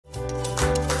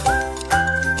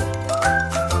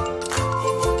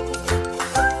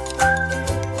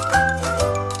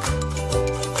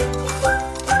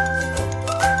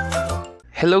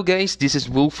Hello guys, this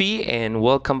is Wolfie and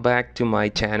welcome back to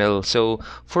my channel. So,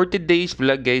 for today's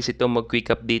vlog guys, ito mag-quick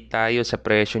update tayo sa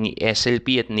presyo ni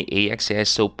SLP at ni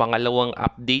AXS. So, pangalawang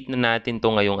update na natin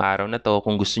to ngayong araw na to.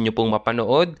 Kung gusto nyo pong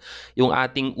mapanood yung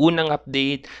ating unang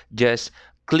update, just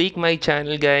click my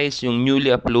channel guys, yung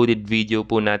newly uploaded video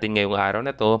po natin ngayong araw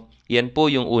na to. Yan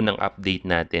po yung unang update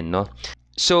natin, no?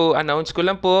 So, announce ko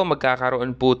lang po,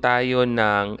 magkakaroon po tayo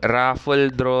ng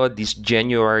raffle draw this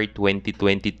January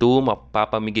 2022.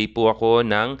 Mapapamigay po ako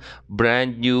ng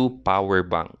brand new power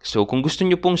bank. So, kung gusto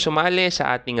nyo pong sumali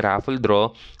sa ating raffle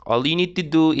draw, all you need to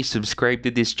do is subscribe to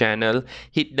this channel,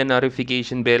 hit the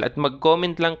notification bell, at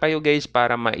mag-comment lang kayo guys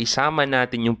para maisama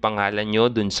natin yung pangalan nyo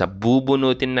dun sa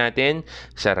bubunutin natin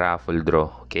sa raffle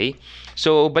draw. Okay?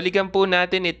 So, balikan po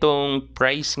natin itong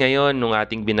price ngayon ng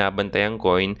ating binabantayang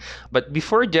coin. But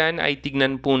before dyan, ay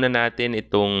tignan po na natin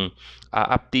itong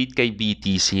update kay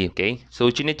BTC. Okay? So,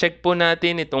 chinecheck po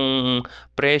natin itong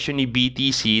presyo ni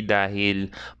BTC dahil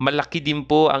malaki din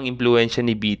po ang impluensya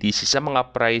ni BTC sa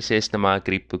mga prices ng mga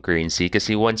cryptocurrency.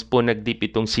 Kasi once po nag-dip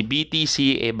itong si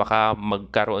BTC, baka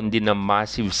magkaroon din ng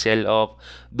massive sell-off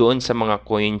doon sa mga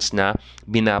coins na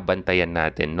binabantayan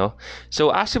natin, no?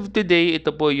 So, as of today,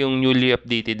 ito po yung newly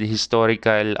updated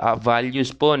historical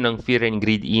values po ng Fear and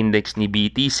Greed Index ni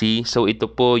BTC. So,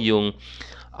 ito po yung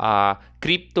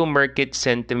crypto market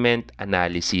sentiment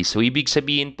analysis. So, ibig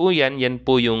sabihin po yan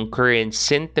po yung current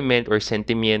sentiment or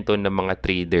sentimiento ng mga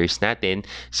traders natin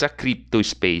sa crypto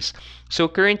space. So,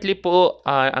 currently po,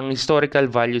 ang historical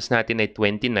values natin ay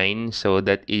 29. So,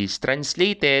 that is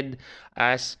translated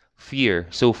as fear.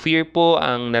 So, fear po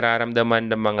ang nararamdaman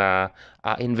ng mga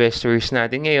investors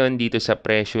natin ngayon dito sa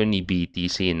presyo ni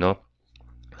BTC, no?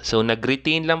 So,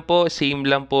 nag-retain lang po, same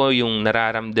lang po yung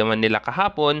nararamdaman nila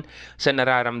kahapon sa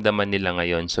nararamdaman nila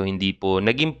ngayon. So, hindi po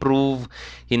nag-improve,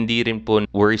 hindi rin po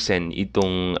worsen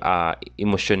itong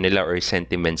emosyon nila or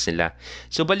sentiments nila.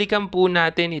 So, balikan po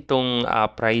natin itong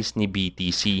price ni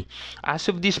BTC. As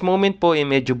of this moment po,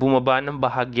 medyo bumaba ng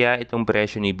bahagya itong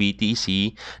presyo ni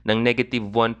BTC ng negative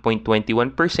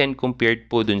 1.21% compared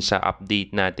po dun sa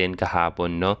update natin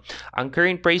kahapon, no? Ang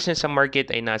current price na sa market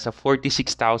ay nasa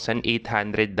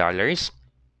 $46,800.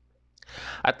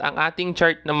 At ang ating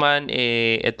chart naman,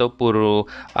 ito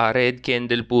puro red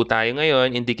candle po tayo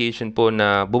ngayon, indication po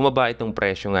na bumaba itong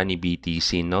presyo nga ni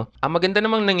BTC, no? Ang maganda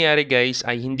namang nangyari guys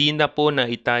ay hindi na po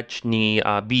na-touch ni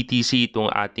BTC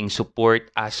itong ating support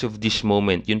as of this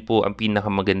moment. Yun po ang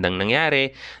pinakamagandang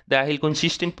nangyari dahil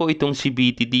consistent po itong si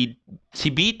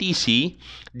BTC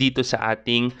dito sa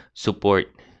ating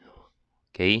support.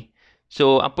 Okay?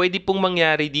 So, ang pwede pong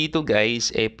mangyari dito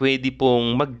guys, pwede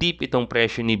pong mag-dip itong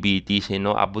presyo ni BTC,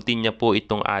 no? Abutin niya po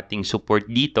itong ating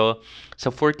support dito sa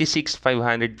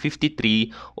 46,553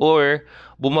 or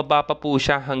bumaba pa po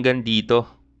siya hanggang dito.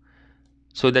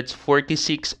 So, that's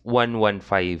 46,115.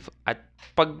 At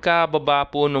pagka baba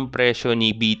po ng presyo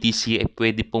ni BTC,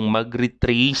 pwede pong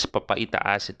mag-retrace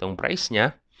papaitaas itong price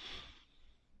niya.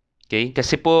 Okay?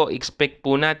 Kasi po, expect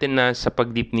po natin na sa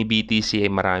pag-dip ni BTC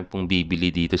ay marami pong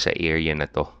bibili dito sa area na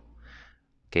to.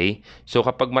 Okay? So,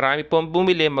 kapag marami pong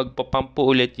bumili, magpapump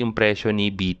po ulit yung presyo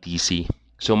ni BTC.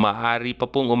 So, maaari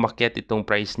pa pong umakyat itong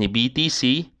price ni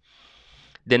BTC,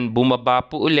 then bumaba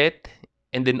po ulit,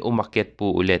 and then umakyat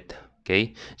po ulit.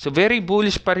 Okay? So, very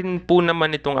bullish pa rin po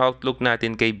naman itong outlook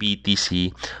natin kay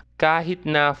BTC kahit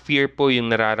na fear po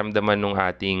yung nararamdaman ng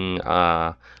ating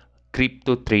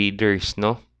crypto traders,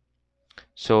 no?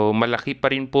 So, malaki pa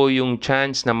rin po yung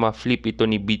chance na ma-flip ito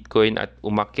ni Bitcoin at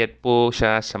umakyat po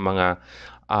siya sa mga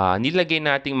nilagay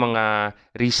nating mga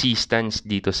resistance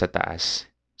dito sa taas.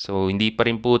 So, hindi pa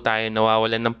rin po tayo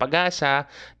nawawalan ng pag-asa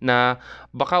na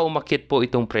baka umakyat po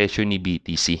itong presyo ni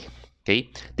BTC. Okay?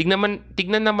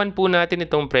 Tignan naman po natin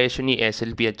itong presyo ni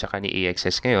SLP at saka ni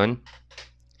AXS ngayon.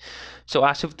 So,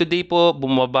 as of today po,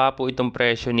 bumaba po itong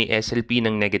presyo ni SLP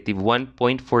ng negative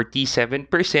 1.47%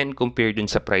 compared dun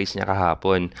sa price niya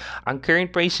kahapon. Ang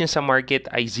current price niya sa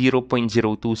market ay 0.0269.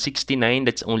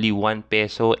 That's only 1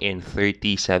 peso and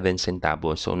 37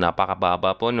 centavos. So,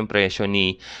 napakababa po ng presyo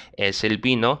ni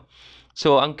SLP, no?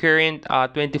 So, ang current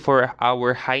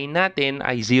 24-hour high natin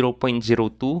ay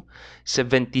 0.0276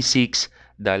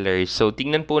 dollars. So,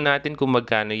 tingnan po natin kung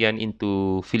magkano yan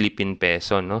into Philippine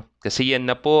peso, no? Kasi yan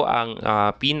na po ang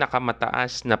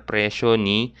pinakamataas na presyo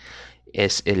ni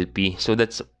SLP. So,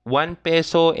 that's 1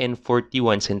 peso and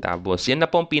 41 centavos. Yan na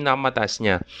po ang pinakamataas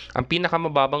niya. Ang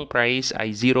pinakamababang price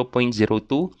ay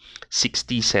 0.0267.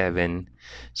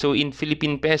 So, in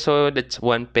Philippine peso, that's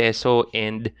 1 peso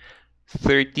and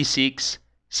 36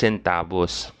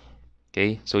 centavos.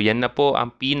 Okay? So, yan na po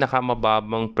ang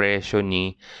pinakamababang presyo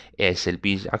ni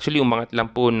SLP. Actually, umangat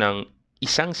lang po ng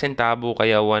isang sentabo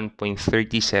kaya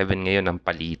 1.37 ngayon ang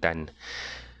palitan.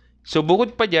 So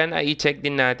bukod pa dyan ay i-check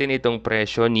din natin itong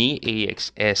presyo ni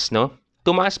AXS, no?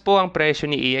 Tumaas po ang presyo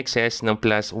ni AXS ng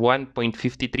plus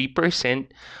 1.53%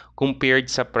 compared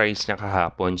sa price niya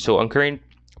kahapon. So ang current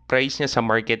price niya sa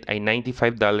market ay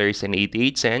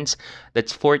 $95.88.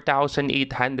 That's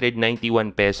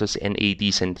 4,891 pesos and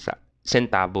 80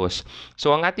 centavos.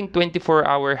 So ang ating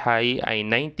 24-hour high ay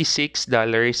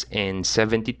 $96.72.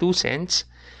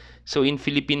 So in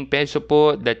Philippine peso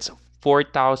po, that's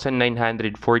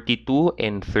 4,942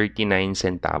 and 39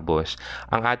 centavos.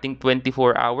 Ang ating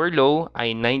 24-hour low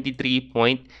ay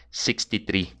 93.63.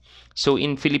 So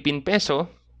in Philippine peso,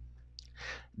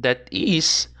 that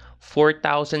is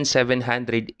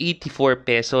 4,784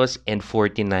 pesos and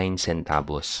 49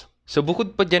 centavos. So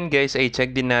bukod pa dyan guys ay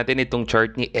check din natin itong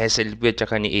chart ni SLP at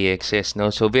saka ni AXS,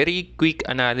 no? So very quick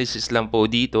analysis lang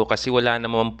po dito kasi wala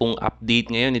naman pong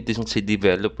update ngayon itong si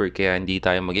developer kaya hindi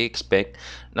tayo mag-expect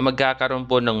na magkakaroon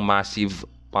po ng massive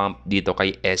pump dito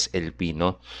kay SLP,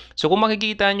 no? So kung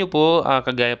makikita nyo po,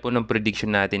 kagaya po ng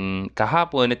prediction natin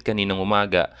kahapon at kaninang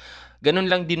umaga, ganun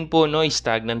lang din po, no?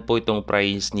 Stagnant po itong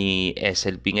price ni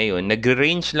SLP ngayon.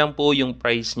 Nag-range lang po yung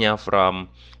price niya from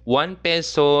 1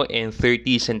 peso and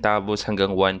 30 centavos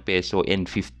hanggang 1 peso and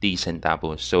 50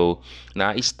 centavos. So,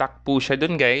 na-stuck po siya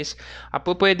dun guys.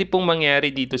 Apo pwede pong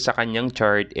mangyari dito sa kanyang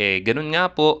chart, ganun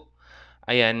nga po.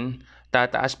 Ayan,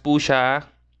 tataas po siya,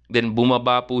 then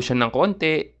bumaba po siya ng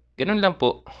konti. Ganun lang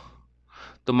po.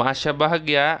 Tumaas siya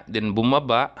bahagya, then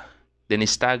bumaba, then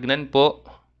stagnant po.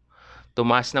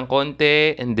 Tumaas ng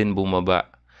konti, and then bumaba.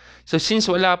 So since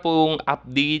wala pong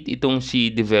update itong si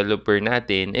developer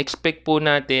natin, expect po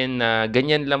natin na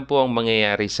ganyan lang po ang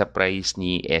mangyayari sa price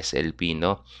ni SLP,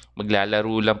 no?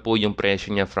 Maglalaro lang po yung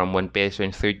presyo niya from 1 peso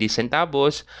and 30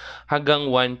 centavos hanggang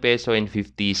 1 peso and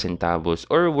 50 centavos.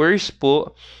 Or worse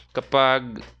po,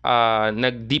 kapag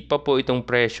nag-dip pa po itong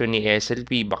presyo ni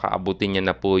SLP, baka abutin niya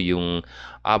na po yung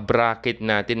bracket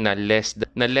natin na less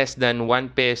than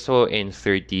 1 peso and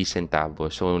 30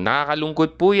 centavos. So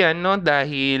nakakalungkot po yan, no?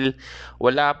 Dahil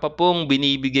wala pa pong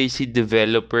binibigay si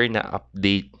developer na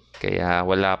update. Kaya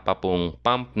wala pa pong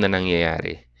pump na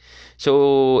nangyayari.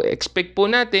 So expect po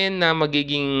natin na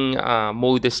magiging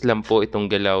modest lang po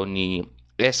itong galaw ni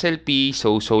SLP.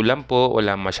 So lang po,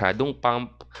 wala masyadong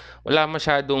pump, wala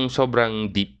masyadong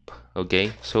sobrang deep. Okay?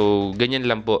 So ganyan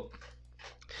lang po.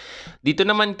 Dito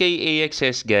naman kay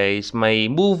AXS guys, may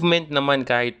movement naman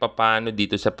kahit papano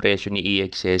dito sa presyo ni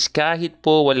AXS kahit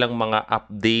po walang mga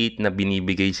update na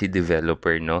binibigay si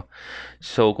developer, no?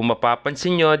 So kung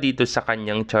mapapansin nyo dito sa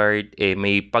kanyang chart,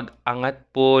 may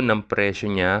pag-angat po ng presyo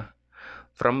niya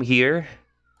from here.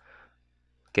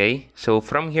 Okay? So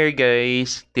from here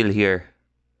guys till here.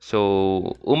 So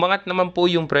umangat naman po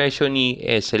yung presyo ni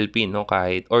SLP, no,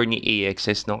 kahit or ni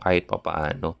AXS, no, kahit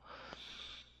papaano.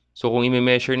 So kung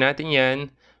i-measure natin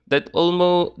yan, that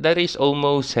is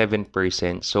almost 7%.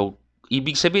 So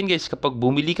ibig sabihin guys, kapag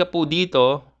bumili ka po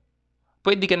dito,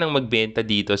 pwede ka nang magbenta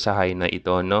dito sa high na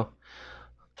ito, no?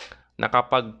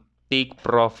 Nakapag-take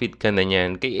profit ka na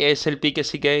yan. Kay SLP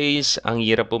kasi guys, ang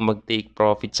hirap po mag-take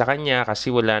profit sa kanya kasi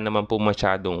wala naman po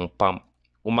masyadong pump.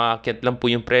 Umakyat lang po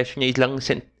yung presyo niya, ilang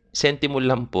sentimo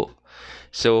lang po.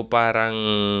 So parang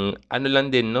ano lang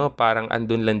din, no? Parang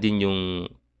andun lang din yung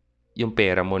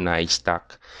pera mo na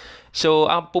stock. So,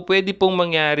 ang pwede pong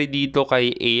mangyari dito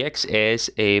kay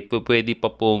AXS, pwede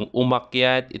pa pong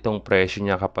umakyat itong presyo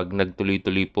niya kapag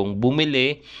nagtuloy-tuloy pong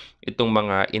bumili itong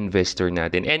mga investor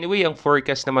natin. Anyway, ang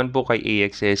forecast naman po kay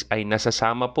AXS ay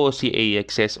nasasama po si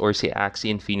AXS or si Axie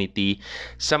Infinity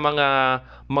sa mga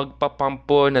magpapump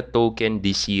po na token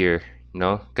this year,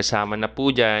 no? Kasama na po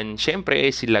dyan, syempre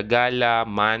sila Gala,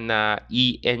 Mana,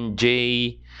 ENJ,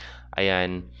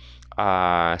 ayan,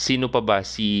 sino pa ba?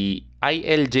 Si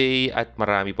ILJ at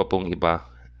marami pa pong iba.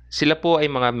 Sila po ay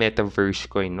mga metaverse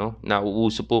coin, no?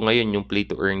 Nauuso po ngayon yung play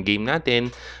to earn game natin,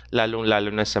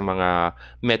 lalong-lalo na sa mga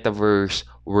metaverse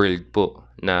world po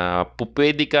na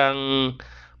pwede kang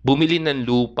bumili ng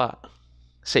lupa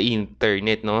sa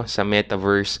internet, no? Sa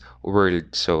metaverse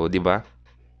world. So, 'di ba?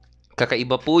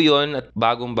 Kakaiba po yon at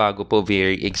bagong-bago po,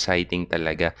 very exciting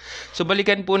talaga. So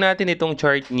balikan po natin itong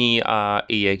chart ni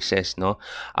AXS, no?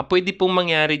 Ang pwede pong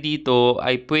mangyari dito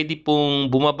ay pwede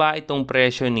pong bumaba itong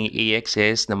presyo ni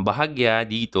AXS ng bahagya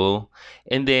dito,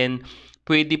 and then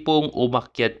pwede pong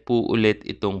umakyat po ulit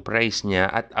itong price niya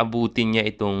at abutin niya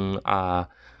itong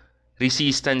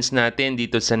resistance natin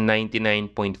dito sa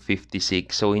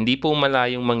 99.56. So, hindi po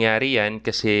malayong mangyari yan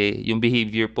kasi yung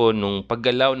behavior po nung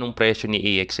paggalaw ng presyo ni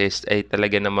AXS ay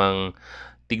talaga namang,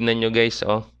 tignan nyo guys,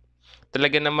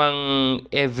 talaga namang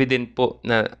evident po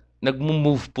na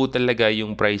nagmo-move po talaga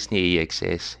yung price ni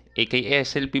AXS. Eh kay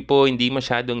SLP po, hindi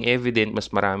masyadong evident, mas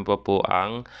marami pa po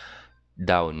ang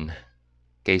down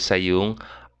kaysa yung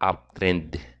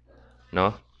uptrend,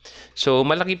 no? So,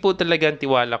 malaki po talaga ang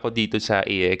tiwala ko dito sa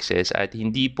AXS at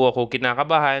hindi po ako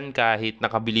kinakabahan kahit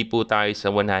nakabili po tayo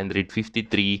sa 153.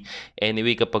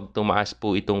 Anyway, kapag tumaas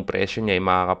po itong presyo niya, ay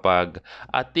makakapag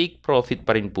take profit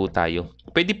pa rin po tayo.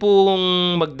 Pwede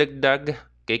pong magdagdag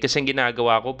kasi ang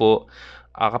ginagawa ko po,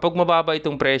 kapag mababa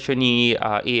itong presyo ni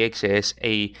AXS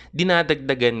ay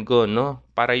dinadagdagan ko, no?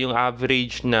 Para yung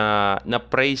average na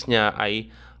price niya ay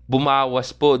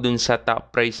bumawas po dun sa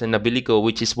top price na nabili ko,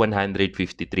 which is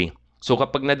 153. So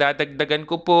kapag nadadagdagan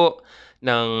ko po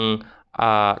ng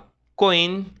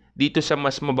coin dito sa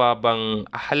mas mababang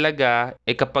halaga,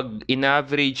 kapag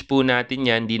in-average po natin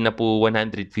yan, di na po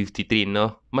 153,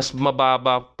 no? Mas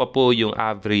mababa pa po yung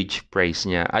average price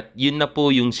niya. At yun na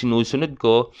po yung sinusunod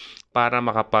ko para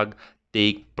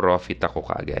take profit ako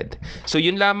kaagad. So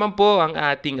yun lamang po ang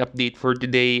ating update for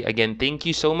today. Again, thank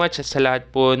you so much sa lahat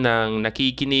po ng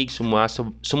nakikinig,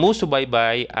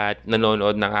 sumusubaybay at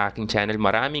nanonood ng aking channel.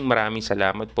 Maraming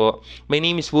salamat po. My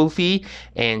name is Wolfie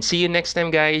and see you next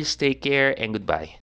time guys. Take care and goodbye.